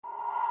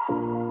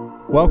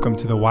Welcome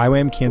to the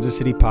YWAM Kansas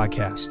City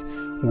podcast.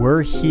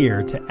 We're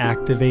here to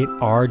activate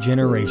our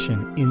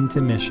generation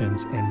into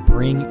missions and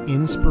bring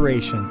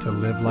inspiration to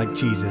live like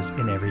Jesus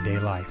in everyday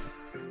life.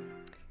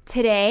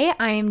 Today,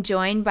 I am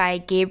joined by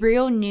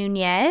Gabriel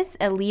Nunez,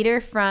 a leader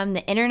from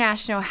the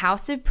International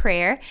House of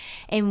Prayer,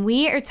 and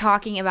we are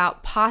talking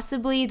about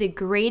possibly the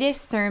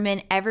greatest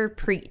sermon ever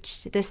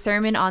preached, the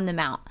Sermon on the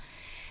Mount.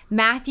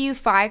 Matthew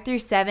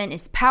 5-7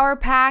 is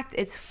power-packed,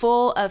 it's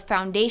full of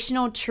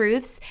foundational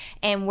truths,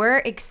 and we're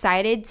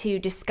excited to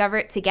discover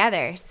it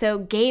together. So,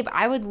 Gabe,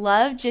 I would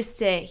love just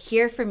to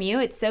hear from you.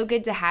 It's so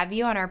good to have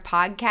you on our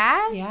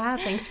podcast. Yeah,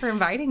 thanks for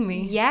inviting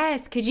me.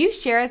 Yes. Could you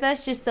share with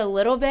us just a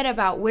little bit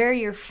about where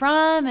you're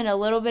from and a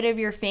little bit of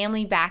your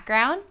family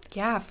background?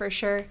 Yeah, for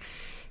sure.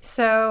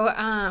 So,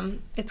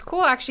 it's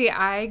cool. Actually,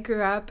 I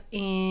grew up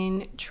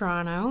in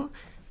Toronto,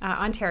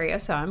 Ontario,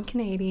 so I'm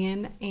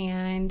Canadian,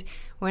 and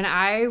when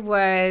I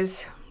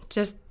was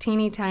just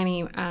teeny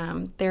tiny,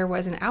 there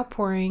was an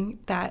outpouring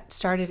that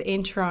started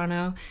in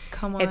Toronto.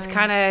 Come on.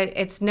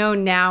 It's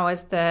known now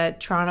as the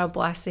Toronto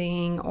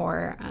Blessing,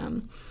 or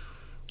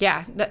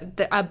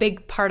a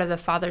big part of the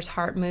Father's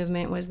Heart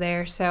movement was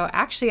there. So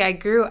actually, I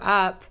grew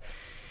up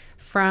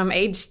from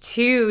age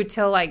 2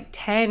 till like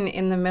 10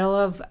 in the middle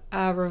of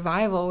a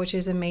revival, which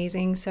is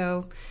amazing.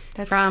 So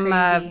That's from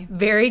crazy. a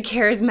very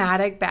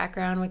charismatic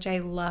background, which I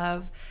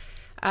love.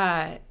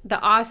 The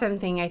awesome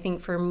thing I think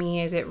for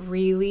me is it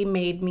really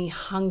made me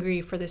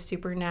hungry for the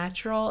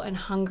supernatural and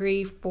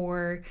hungry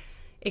for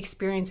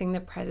experiencing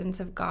the presence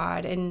of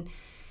God and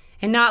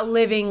not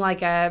living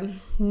like a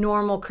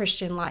normal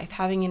Christian life,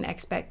 having an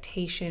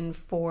expectation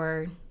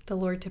for the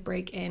Lord to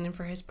break in and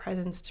for his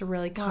presence to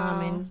really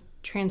come and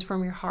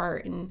transform your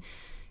heart and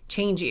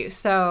change you.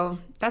 So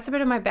that's a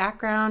bit of my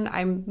background.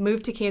 I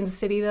moved to Kansas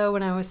City though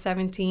when I was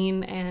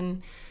 17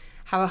 and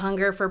have a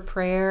hunger for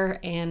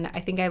prayer, and I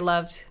think I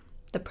loved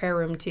the prayer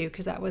room too,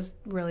 because that was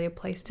really a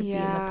place to be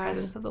in the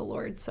presence of the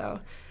Lord. So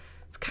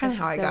it's kind of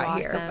how I got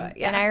here. But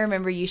yeah. And I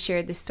remember you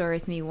shared this story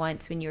with me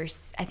once when you were,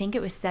 I think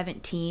it was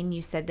 17.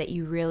 You said that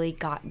you really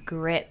got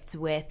gripped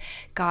with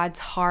God's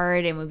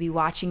heart and would be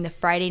watching the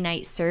Friday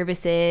night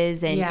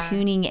services and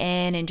tuning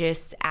in and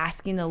just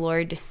asking the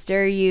Lord to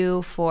stir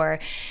you for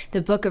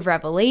the book of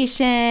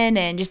Revelation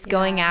and just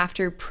going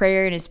after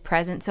prayer in his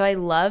presence. So I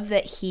love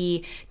that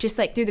he just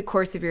like through the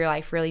course of your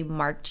life really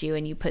marked you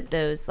and you put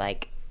those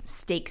like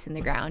stakes in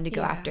the ground to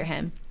go after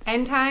him.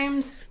 End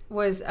times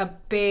was a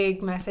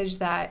big message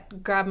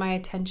that grabbed my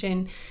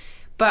attention,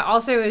 but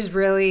also it was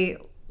really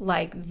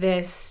like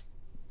this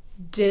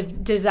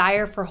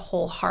desire for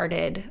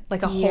wholehearted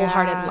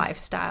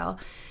lifestyle.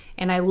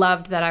 And I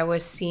loved that I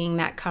was seeing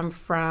that come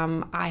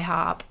from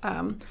IHOP.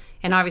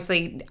 And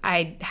obviously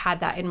I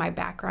had that in my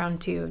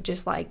background too,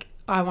 just like,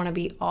 I want to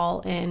be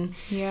all in.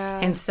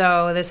 Yeah. And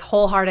so this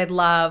wholehearted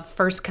love,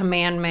 first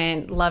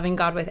commandment, loving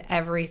God with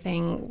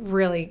everything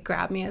really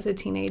grabbed me as a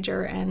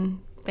teenager. And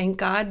thank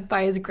God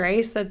by his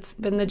grace, that's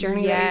been the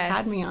journey that he's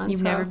had me on.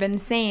 You've never been the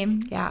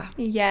same. Yeah.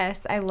 Yes,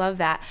 I love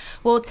that.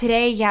 Well,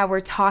 today, we're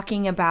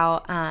talking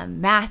about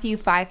Matthew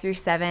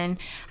 5-7.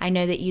 I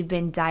know that you've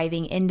been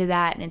diving into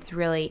that and it's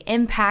really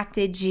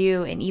impacted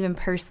you, and even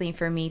personally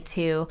for me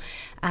too.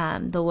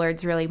 The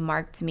Lord's really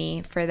marked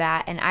me for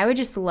that. And I would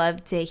just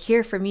love to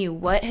hear from you.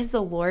 What has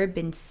the Lord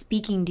been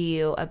speaking to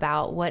you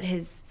about? What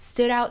has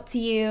stood out to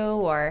you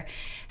or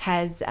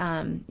has,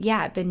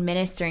 been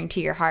ministering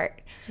to your heart?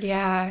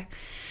 Yeah.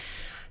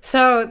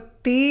 So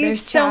these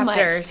there's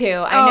chapters, so much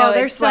too. I know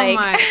there's so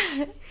much.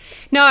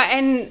 No,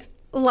 and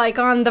like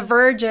on the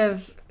verge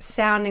of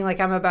sounding like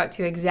I'm about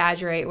to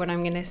exaggerate what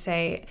I'm going to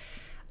say,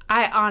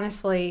 I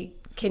honestly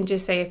can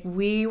just say if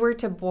we were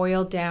to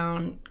boil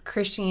down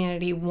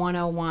Christianity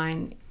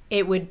 101,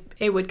 it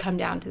would come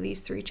down to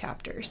these 3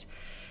 chapters.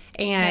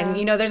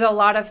 And there's a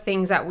lot of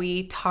things that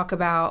we talk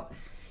about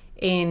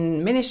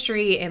in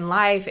ministry, in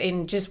life,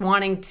 in just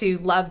wanting to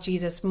love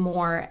Jesus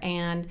more.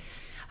 And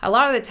a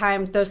lot of the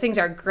times those things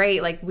are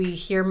great. Like we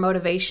hear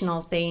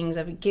motivational things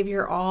of give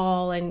your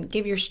all and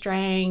give your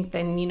strength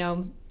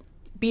and,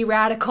 be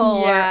radical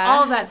or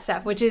all of that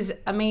stuff, which is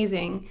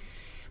amazing.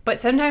 But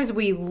sometimes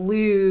we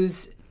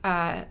lose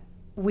that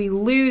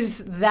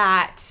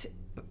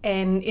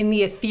and in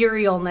the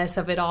etherealness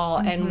of it all.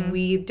 And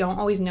we don't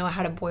always know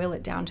how to boil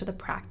it down to the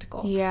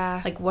practical.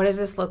 Yeah. Like, what does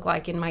this look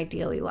like in my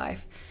daily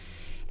life?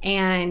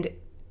 And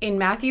in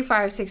Matthew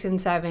 5, 6, and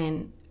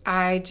 7,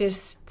 I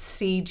just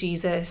see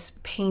Jesus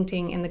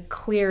painting in the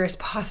clearest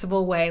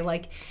possible way.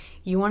 Like,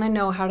 you want to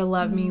know how to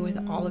love me with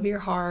all of your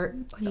heart,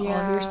 with all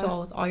of your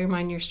soul, with all your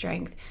mind, your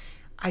strength.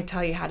 I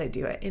tell you how to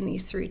do it in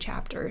these 3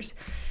 chapters.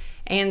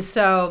 And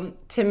so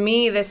to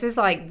me, this is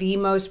like the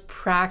most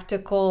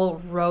practical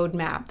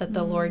roadmap that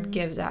the Lord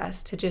gives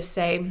us to just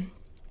say,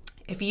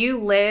 if you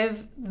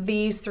live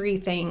these 3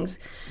 things,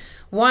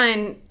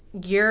 one,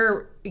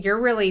 you're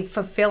really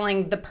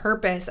fulfilling the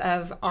purpose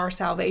of our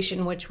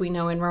salvation, which we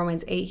know in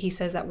Romans 8, he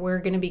says that we're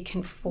going to be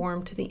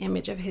conformed to the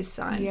image of his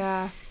son.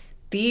 Yeah.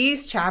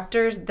 these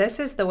chapters, this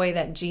is the way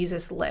that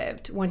Jesus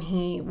lived when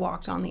he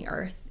walked on the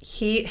earth.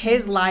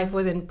 His life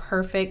was in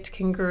perfect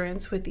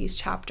congruence with these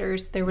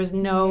chapters. There was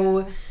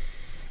nothing,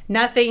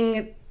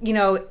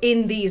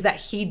 in these that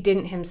he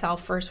didn't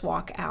himself first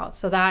walk out.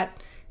 So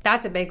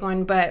that's a big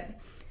one. But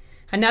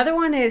another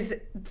one is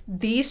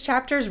these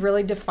chapters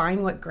really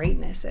define what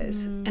greatness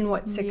is and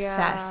what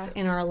success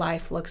in our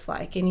life looks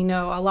like. And,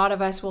 a lot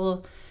of us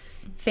will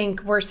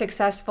think we're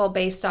successful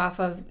based off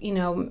of,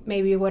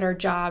 maybe what our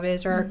job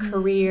is or our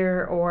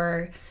career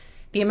or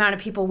the amount of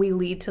people we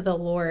lead to the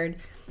Lord.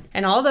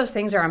 And all those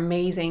things are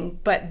amazing,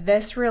 but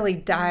this really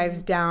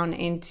dives down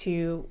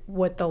into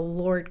what the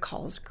Lord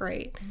calls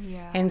great.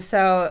 Yeah. And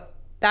so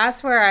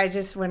that's where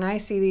when I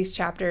see these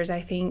chapters, I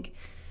think,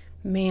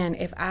 man,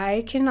 if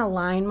I can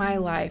align my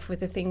life with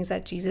the things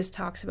that Jesus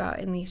talks about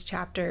in these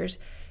chapters,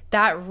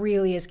 that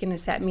really is going to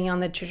set me on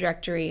the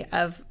trajectory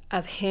of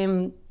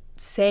him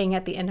saying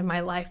at the end of my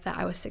life that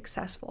I was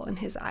successful in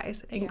his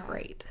eyes and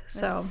great.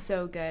 That's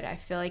so good. I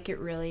feel like it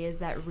really is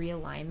that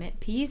realignment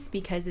piece,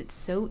 because it's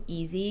so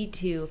easy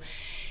to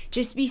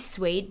just be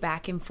swayed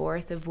back and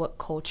forth of what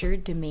culture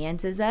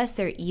demands as us,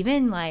 or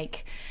even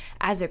like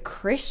as a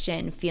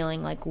Christian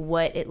feeling like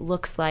what it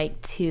looks like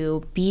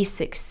to be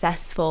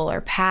successful or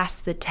pass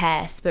the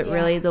test. But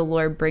really the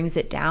Lord brings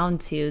it down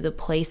to the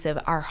place of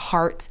our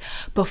hearts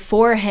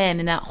before him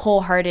and that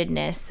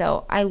wholeheartedness.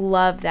 So I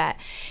love that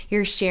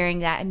you're sharing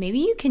that. And maybe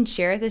you can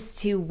share this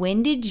too.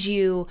 When did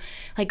you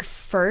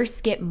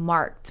first get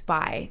marked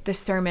by the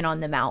Sermon on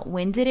the Mount?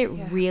 When did it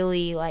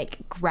really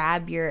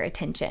grab your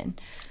attention?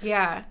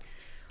 Yeah.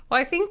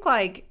 Well, I think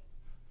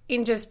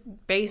in just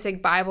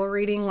basic Bible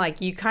reading,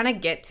 you kind of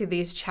get to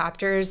these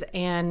chapters,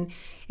 and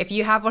if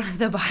you have one of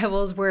the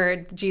Bibles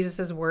where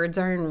Jesus's words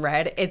are in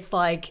red, it's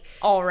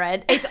all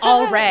red. It's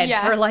all red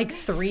for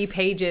 3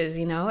 pages,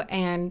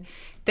 and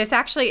this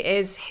actually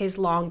is his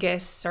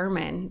longest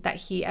sermon that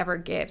he ever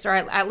gives, or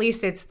at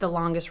least it's the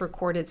longest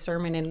recorded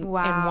sermon in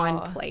one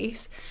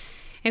place.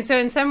 And so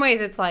in some ways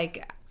it's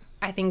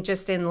I think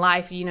just in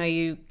life,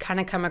 you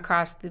kind of come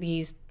across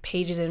these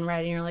pages in red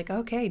and you're like,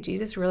 okay,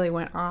 Jesus really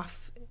went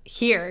off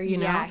here,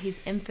 Yeah, he's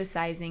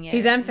emphasizing it.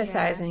 He's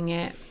emphasizing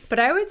it. But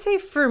I would say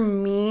for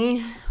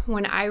me,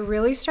 when I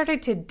really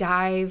started to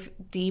dive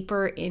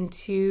deeper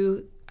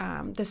into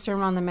the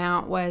Sermon on the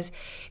Mount was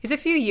a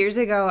few years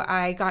ago.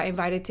 I got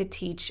invited to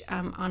teach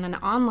on an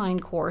online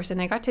course,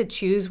 and I got to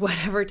choose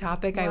whatever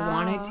topic I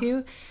wanted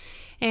to.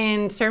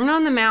 And Sermon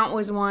on the Mount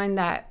was one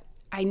that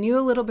I knew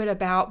a little bit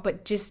about,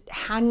 but just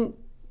hadn't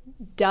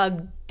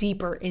dug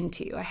deeper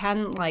into. I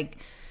hadn't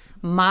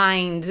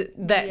mined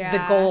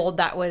the gold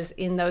that was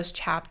in those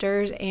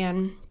chapters.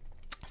 And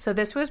so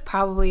this was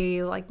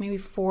probably maybe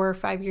 4 or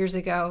 5 years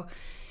ago.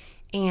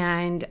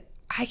 And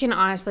I can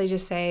honestly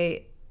just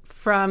say,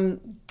 from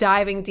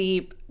diving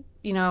deep,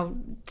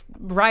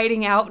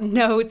 writing out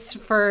notes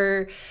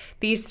for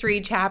these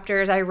 3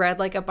 chapters, I read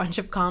a bunch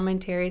of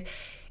commentaries.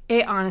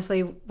 It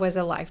honestly was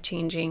a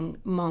life-changing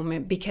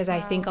moment, because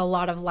I think a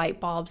lot of light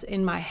bulbs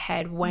in my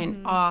head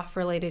went off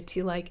related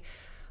to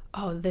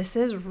oh, this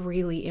is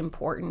really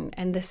important.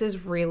 And this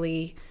is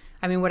really,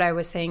 what I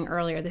was saying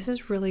earlier, this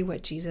is really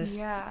what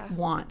Jesus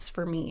wants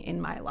for me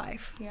in my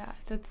life. Yeah,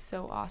 that's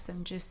so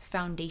awesome. Just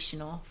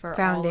foundational for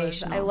all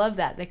of. I love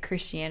that, the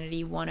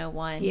Christianity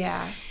 101.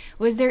 Yeah.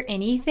 Was there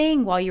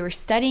anything while you were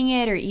studying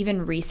it, or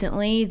even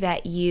recently,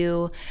 that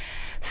you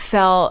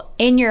felt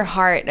in your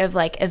heart of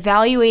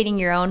evaluating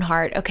your own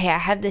heart? Okay, I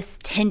have this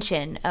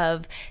tension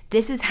of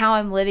this is how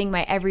I'm living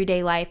my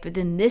everyday life, but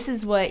then this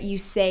is what you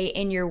say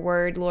in your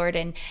word, Lord,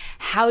 and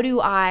how do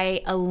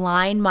I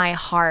align my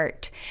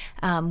heart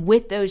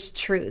with those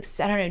truths?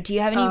 I don't know. Do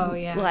you have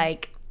any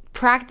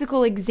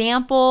practical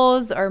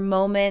examples or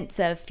moments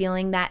of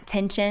feeling that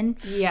tension?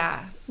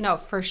 Yeah, no,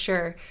 for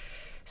sure.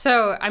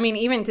 So,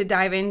 even to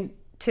dive into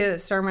the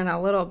sermon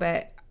a little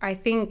bit, I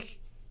think,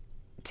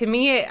 to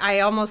me, I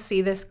almost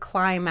see this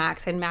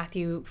climax in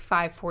Matthew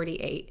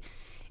 5:48.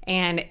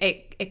 And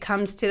it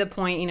comes to the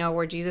point,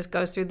 where Jesus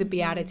goes through the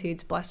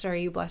Beatitudes, blessed are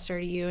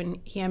you, and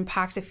he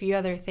unpacks a few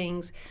other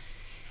things.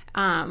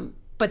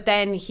 But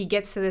then he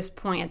gets to this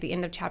point at the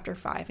end of chapter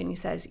 5, and he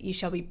says, you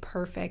shall be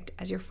perfect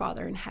as your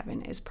Father in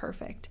heaven is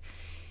perfect.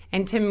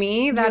 And to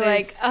me,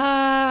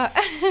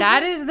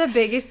 that is the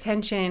biggest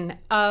tension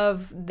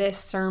of this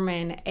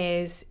sermon,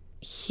 is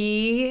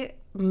he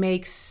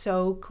makes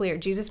so clear,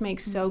 Jesus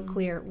makes so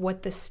clear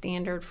what the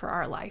standard for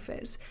our life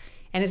is.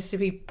 And it's to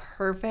be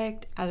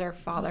perfect as our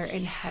Father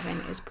in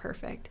heaven is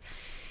perfect.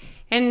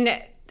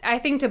 And I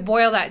think to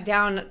boil that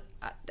down,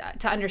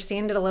 to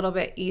understand it a little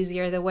bit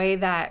easier, the way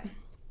that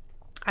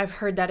I've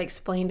heard that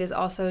explained is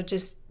also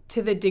just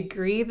to the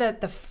degree that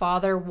the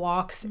Father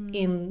walks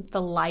in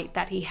the light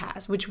that he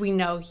has, which we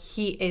know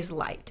he is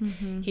light.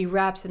 He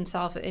wraps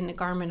himself in a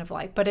garment of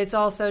light, but it's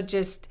also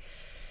just,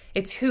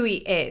 it's who he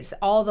is.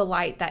 All the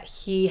light that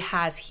he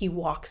has, he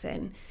walks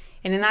in.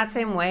 And in that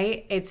same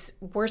way,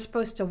 we're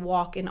supposed to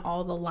walk in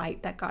all the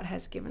light that God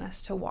has given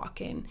us to walk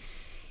in,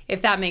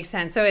 if that makes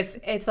sense. So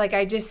it's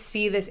I just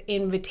see this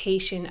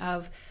invitation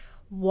of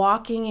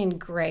walking in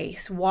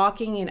grace,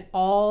 walking in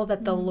all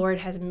that the Lord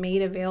has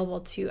made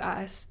available to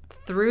us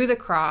through the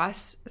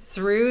cross,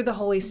 through the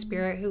Holy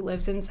Spirit who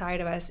lives inside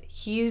of us.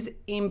 He's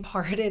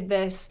imparted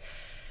this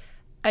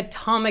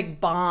atomic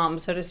bomb,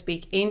 so to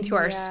speak, into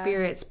our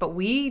spirits, but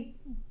we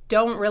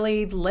don't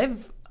really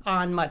live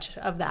on much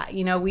of that.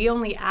 You know, we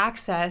only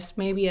access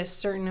maybe a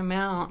certain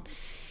amount,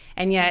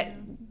 and yet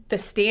the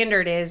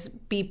standard is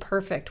be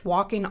perfect,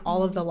 walk in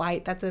all of the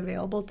light that's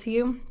available to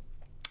you.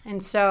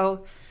 And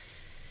so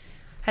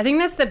I think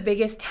that's the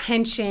biggest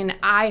tension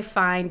I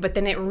find, but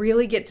then it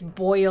really gets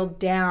boiled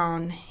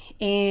down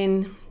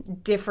in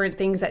different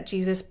things that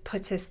Jesus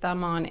puts his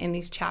thumb on in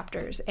these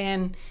chapters.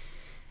 And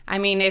I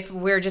mean, if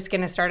we're just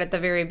going to start at the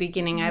very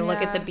beginning, I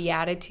look at the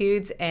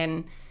Beatitudes,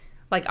 and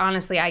like,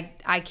 honestly,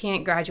 I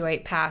can't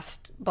graduate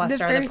past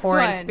blessed are the poor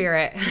in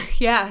spirit.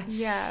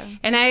 Yeah.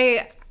 And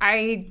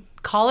I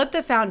call it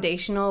the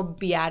foundational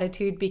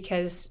beatitude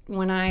because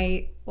when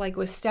I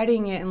was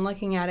studying it and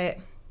looking at it,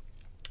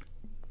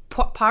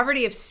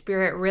 poverty of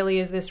spirit really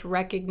is this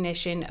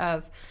recognition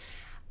of,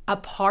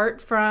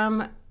 apart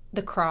from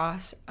the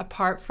cross,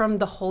 apart from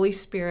the Holy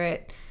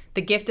Spirit,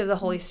 the gift of the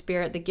Holy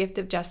Spirit, the gift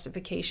of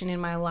justification in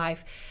my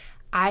life,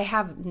 I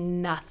have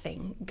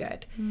nothing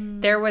good.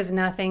 There was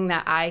nothing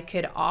that I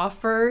could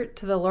offer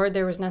to the Lord.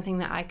 There was nothing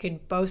that I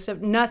could boast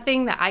of,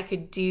 nothing that I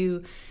could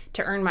do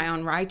to earn my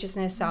own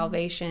righteousness,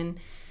 salvation.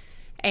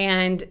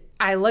 And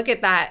I look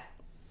at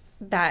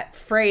that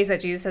phrase that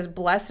Jesus says,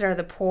 blessed are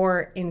the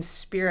poor in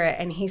spirit.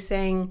 And he's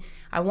saying,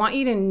 I want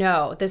you to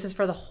know, this is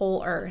for the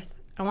whole earth.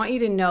 I want you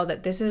to know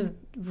that this is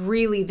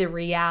really the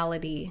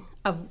reality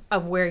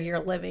of where you're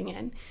living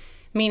in.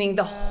 Meaning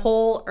the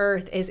whole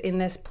earth is in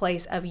this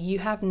place of you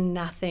have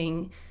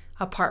nothing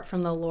apart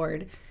from the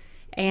Lord.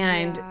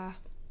 And,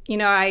 you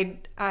know,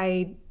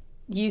 I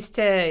used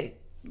to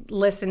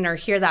listen or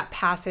hear that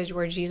passage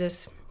where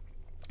Jesus,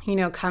 you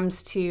know,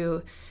 comes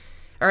to,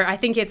 or I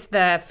think it's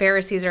the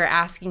Pharisees are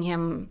asking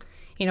him,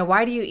 you know,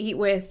 why do you eat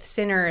with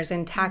sinners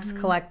and tax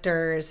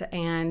collectors?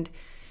 And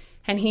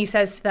he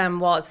says to them,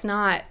 well, it's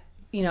not,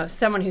 you know,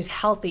 someone who's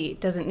healthy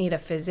doesn't need a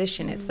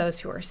physician. It's those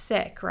who are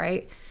sick,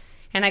 right?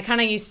 And I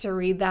kind of used to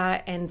read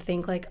that and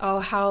think like, oh,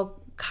 how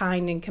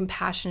kind and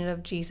compassionate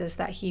of Jesus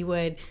that he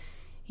would,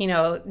 you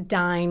know,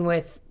 dine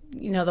with,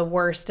 you know, the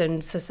worst in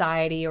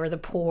society or the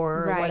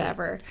poor or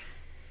whatever.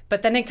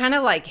 But then it kind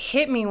of like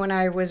hit me when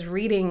I was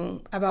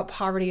reading about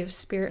poverty of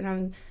spirit,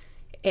 and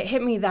it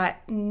hit me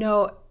that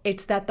no,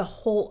 it's that the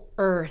whole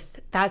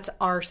earth, that's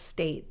our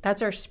state.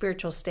 That's our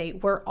spiritual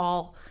state. We're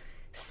all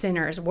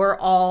sinners. We're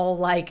all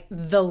like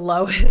the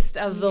lowest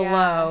of the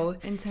low.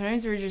 And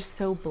sometimes we're just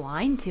so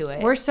blind to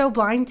it. We're so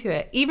blind to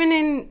it. Even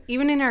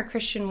in our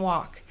Christian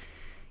walk.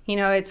 You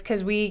know, it's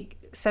because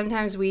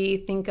sometimes we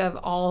think of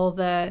all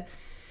the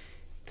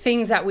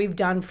things that we've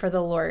done for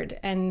the Lord,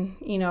 and,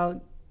 you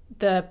know,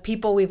 the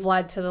people we've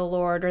led to the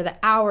Lord, or the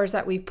hours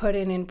that we've put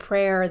in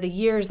prayer, or the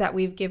years that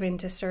we've given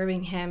to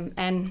serving him.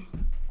 And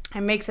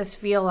it makes us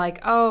feel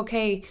like, oh,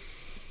 okay,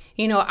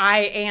 you know, I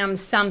am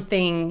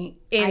something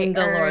in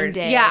the Lord.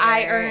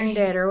 I earned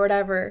it or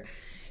whatever.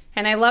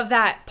 And I love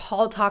that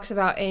Paul talks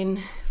about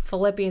in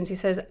Philippians. He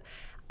says,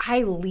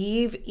 I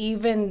leave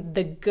even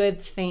the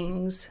good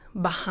things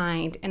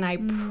behind and I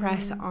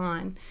press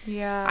on.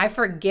 I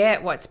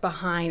forget what's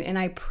behind and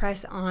I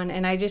press on.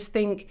 And I just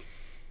think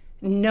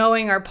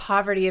knowing our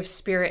poverty of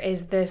spirit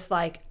is this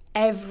like,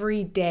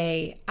 every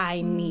day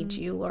I need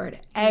you, Lord.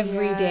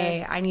 Every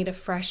day I need a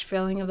fresh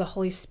filling of the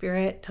Holy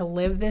Spirit to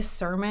live this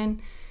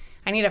sermon.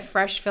 I need a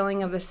fresh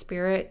filling of the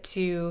Spirit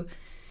to,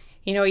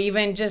 you know,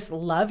 even just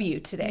love you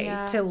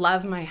today, to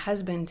love my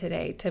husband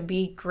today, to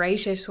be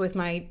gracious with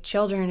my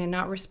children and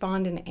not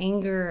respond in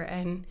anger.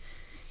 And,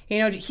 you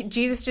know,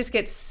 Jesus just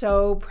gets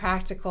so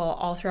practical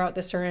all throughout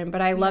the sermon.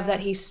 But I love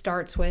that he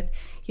starts with,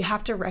 you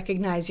have to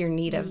recognize your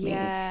need of me.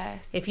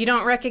 If you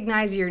don't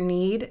recognize your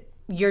need,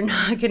 you're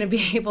not going to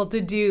be able to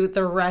do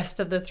the rest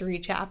of the 3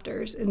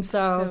 chapters. And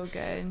so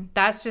good.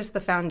 That's just the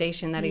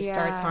foundation that he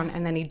starts on.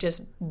 And then he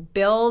just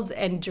builds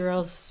and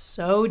drills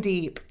so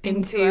deep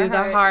into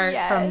the heart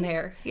from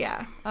there.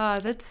 Oh,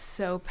 that's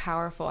so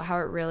powerful how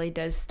it really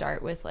does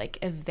start with like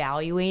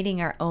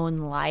evaluating our own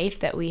life,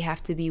 that we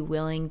have to be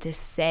willing to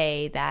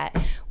say that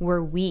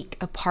we're weak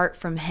apart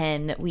from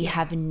him, that we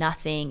have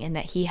nothing, and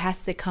that he has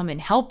to come and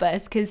help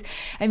us. Because,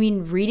 I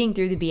mean, reading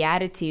through the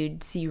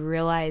Beatitudes, you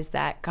realize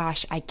that,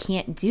 gosh, I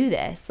can't do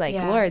this. Like,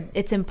 Lord,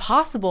 it's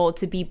impossible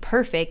to be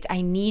perfect.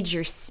 I need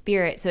your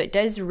Spirit. So it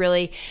does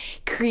really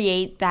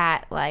create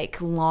that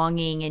like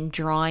longing and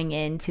drawing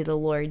into the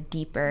Lord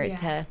deeper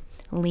to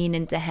lean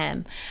into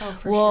him.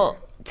 Well,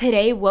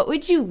 today, what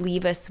would you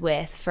leave us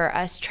with for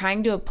us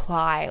trying to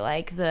apply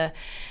like the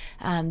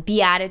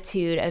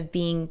beatitude of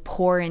being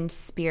poor in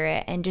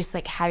spirit and just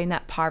like having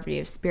that poverty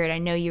of spirit? I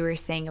know you were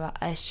saying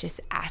about us just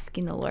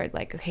asking the Lord,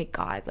 like, okay,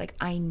 God, like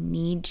I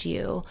need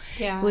you.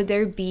 Would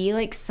there be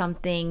like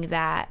something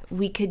that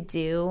we could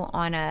do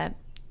on a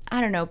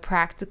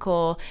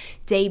practical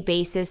day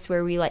basis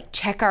where we like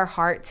check our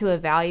heart to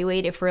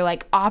evaluate if we're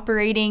like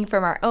operating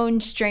from our own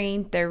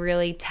strength or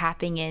really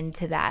tapping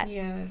into that,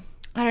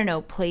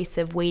 place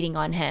of waiting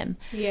on him.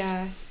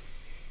 Yeah.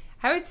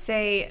 I would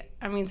say,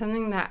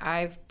 something that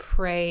I've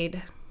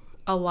prayed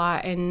a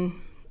lot and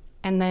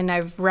then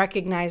I've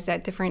recognized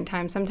at different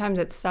times, sometimes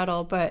it's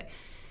subtle, but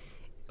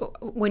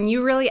when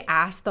you really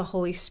ask the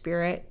Holy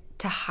Spirit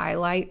to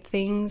highlight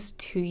things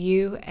to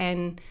you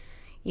and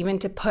even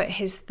to put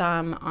his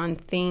thumb on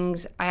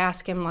things, I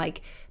ask him,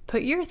 like,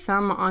 put your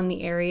thumb on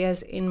the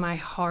areas in my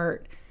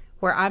heart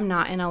where I'm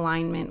not in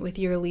alignment with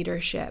your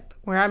leadership,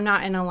 where I'm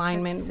not in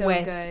alignment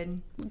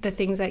with the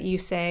things that you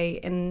say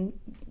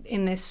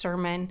in this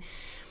sermon.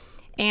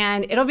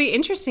 And it'll be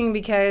interesting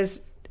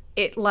because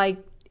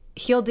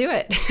he'll do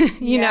it,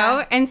 you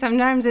know? And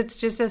sometimes it's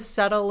just a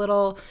subtle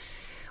little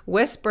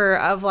whisper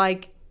of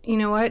like, you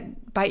know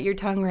what, bite your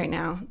tongue right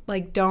now.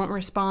 Like, don't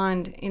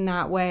respond in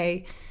that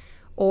way.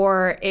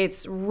 Or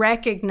it's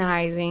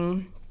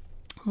recognizing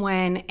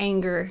when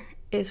anger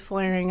is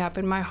flaring up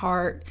in my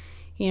heart,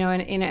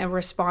 in a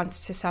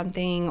response to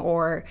something,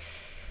 or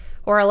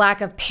a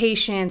lack of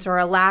patience, or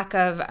a lack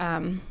of,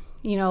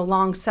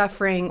 long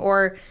suffering,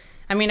 or,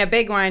 a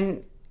big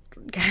one,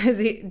 because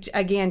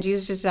again,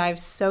 Jesus just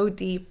dives so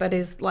deep, but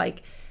is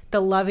like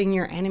the loving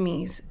your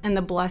enemies and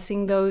the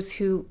blessing those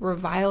who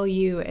revile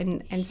you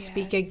and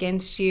speak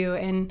against you.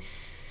 And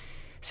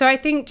so I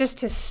think just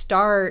to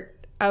start,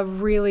 a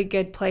really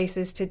good place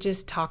is to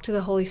just talk to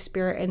the Holy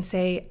Spirit and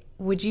say,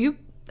 would you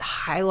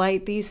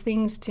highlight these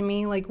things to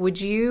me? Like,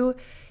 would you,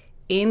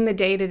 in the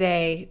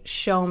day-to-day,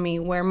 show me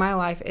where my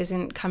life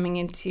isn't coming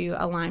into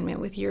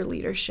alignment with your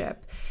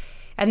leadership?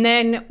 And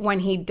then when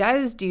he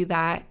does do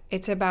that,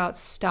 it's about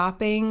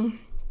stopping,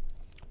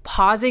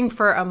 pausing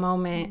for a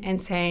moment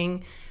and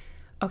saying,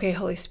 okay,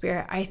 Holy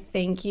Spirit, I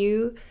thank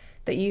you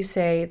that you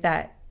say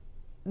that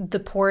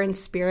the poor in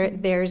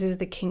spirit, theirs is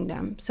the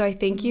kingdom. So I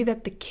thank you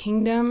that the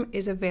kingdom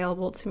is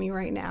available to me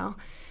right now.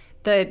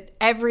 That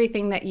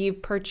everything that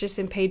you've purchased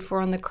and paid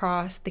for on the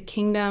cross, the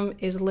kingdom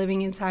is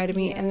living inside of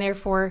me. And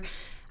therefore,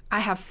 I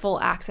have full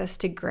access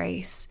to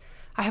grace.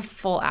 I have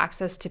full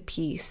access to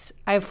peace.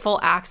 I have full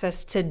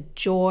access to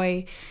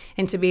joy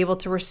and to be able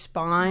to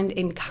respond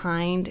in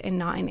kind and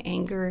not in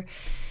anger.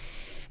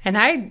 And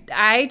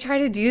I try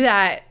to do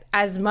that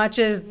as much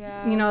as,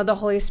 the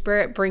Holy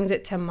Spirit brings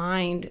it to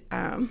mind,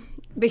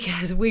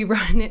 because we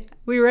run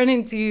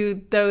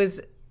into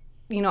those,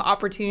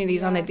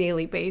 opportunities on a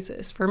daily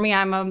basis. For me,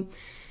 I'm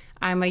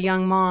a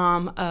young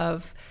mom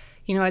of,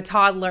 a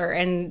toddler,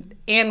 and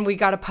we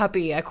got a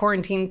puppy, a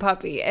quarantine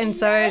puppy. And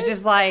so it's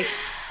just like,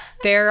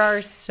 there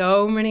are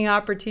so many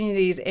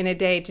opportunities in a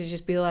day to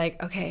just be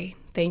like, okay,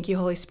 thank you,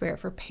 Holy Spirit,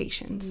 for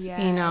patience.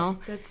 Yes,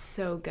 that's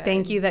so good.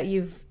 Thank you that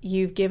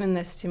you've given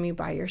this to me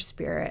by your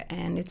Spirit,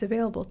 and it's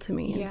available to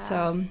me. And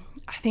so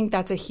I think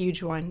that's a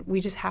huge one.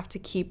 We just have to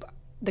keep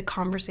the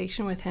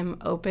conversation with him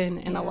open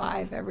and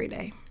alive every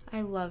day.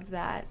 I love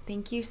that.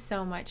 Thank you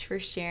so much for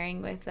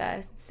sharing with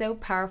us. It's so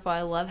powerful.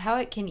 I love how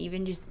it can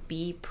even just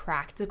be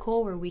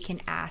practical, where we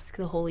can ask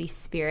the Holy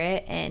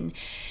Spirit and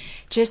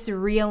just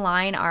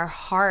realign our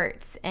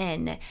hearts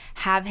and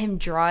have him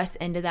draw us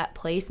into that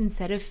place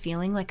instead of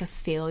feeling like a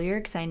failure.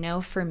 Because I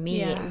know for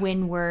me,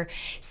 when we're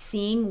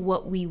seeing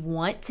what we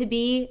want to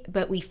be,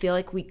 but we feel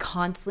like we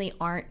constantly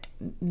aren't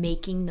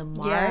making the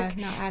mark,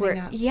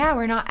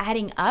 we're not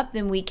adding up,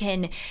 then we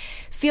can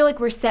feel like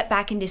we're set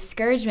back in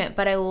discouragement.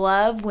 But I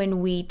love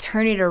when we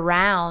turn it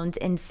around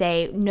and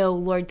say, no,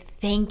 Lord,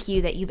 thank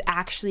you that you've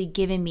actually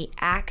given me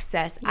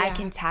access. I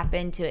can tap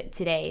into it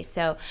today.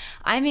 So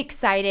I'm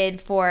excited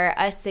for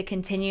us to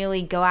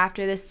continually go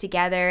after this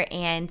together,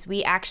 and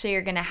we actually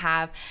are going to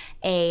have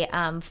a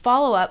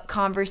follow-up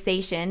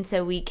conversation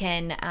so we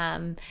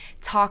can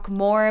talk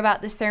more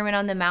about the Sermon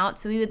on the Mount.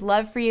 So we would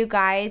love for you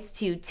guys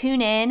to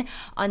tune in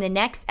on the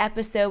next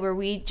episode, where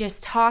we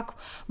just talk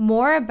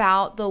more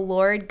about the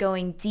Lord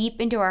going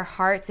deep into our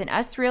hearts and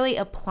us really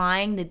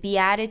applying the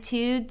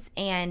Beatitudes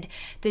and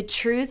the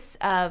truths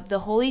of the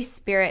Holy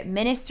Spirit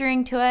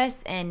ministering to us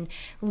and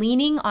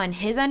leaning on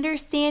his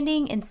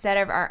understanding instead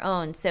of our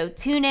own. So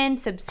tune in,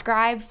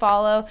 subscribe,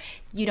 follow.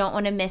 You don't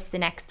want to miss the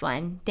next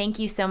one. Thank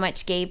you so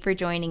much, Gabe, for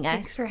joining us.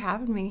 Thanks for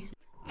having me.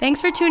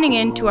 Thanks for tuning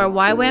in to our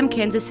YWAM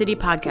Kansas City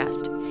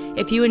podcast.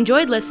 If you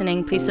enjoyed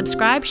listening, please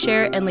subscribe,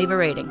 share, and leave a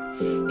rating.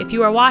 If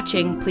you are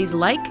watching, please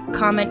like,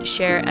 comment,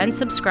 share, and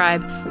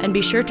subscribe, and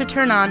be sure to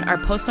turn on our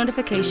post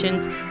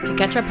notifications to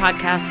catch our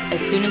podcasts as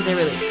soon as they're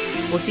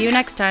released. We'll see you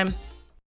next time.